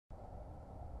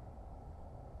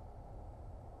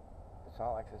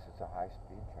not like this is a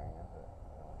high-speed train, is it?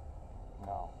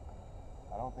 No.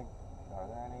 I don't think, are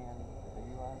there any in the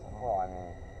U.S.? Well, I mean,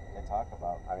 they talk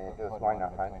about. I mean, if it was putting going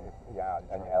to one hunt, between yeah,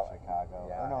 Detroit and and Chicago.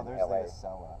 yeah, Or no, and there's LA. the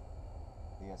Acela.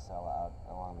 The Acela out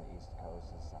along the East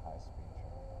Coast is a high-speed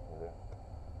train. Is it?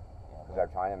 Yeah, Because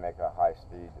they're trying to make a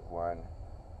high-speed one,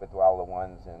 but while the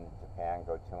ones in Japan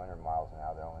go 200 miles an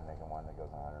hour, they're only making one that goes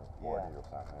 140 or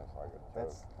something. It's like a joke.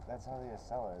 That's how the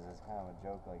Acela is. It's kind of a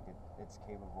joke. Like it's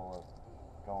capable of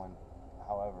going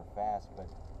however fast, but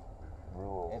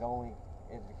rules. It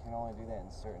can only do that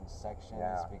in certain sections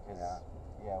because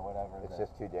whatever. It's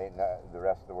just too dangerous. The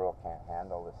rest of the world can't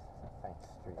handle this thing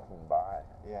streaking by.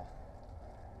 Yeah.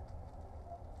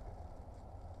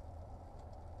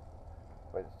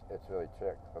 But it's really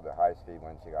tricky. For the high-speed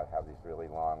ones, you got to have these really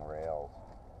long rails,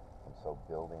 and so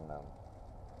building them,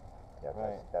 you have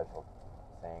to have special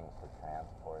things for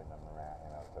transporting them around.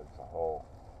 You know, so it's a whole.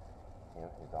 You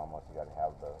know, it's almost you got to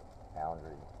have the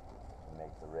foundry to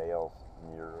make the rails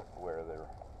near where they're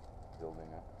building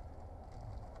it.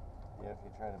 Yeah, if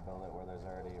you try to build it where there's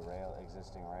already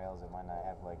existing rails, it might not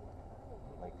have like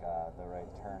the right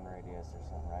turn radius or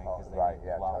something, right? Oh, they right, need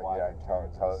a lot wider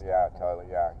turns. Totally.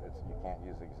 You can't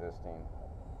use existing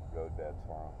road beds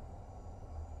for them.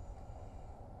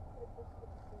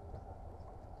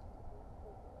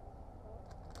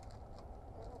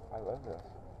 I love this.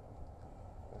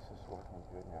 This is working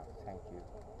good now. Thank you.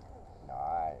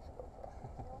 Nice, GoPro.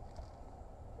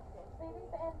 Ladies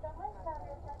and gentlemen, can I have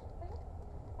your attention, please?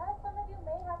 As some of you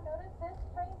may have noticed, this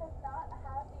train does not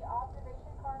have the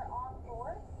observation car on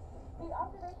board. The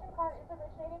observation car is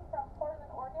originating from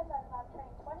Portland, Oregon. That is on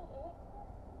train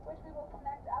 28, which we will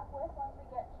connect up with once we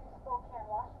get to Spokane,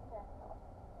 Washington.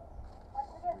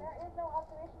 Once again, there is no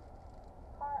observation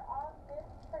car on this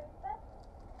train set.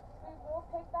 We will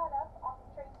pick that up off of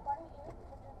train 28,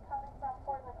 which is coming from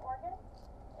Portland, Oregon,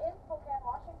 in Spokane,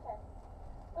 Washington.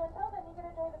 So until then, you can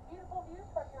enjoy the beautiful views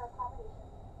from your accommodation.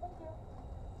 Thank you.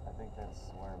 I think that's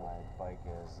where my bike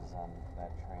is on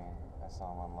that train. I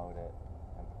saw him unload it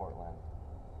in Portland.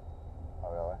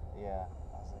 Oh, really? Yeah.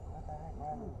 I was like, what the heck?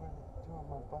 Why are they doing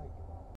my bike?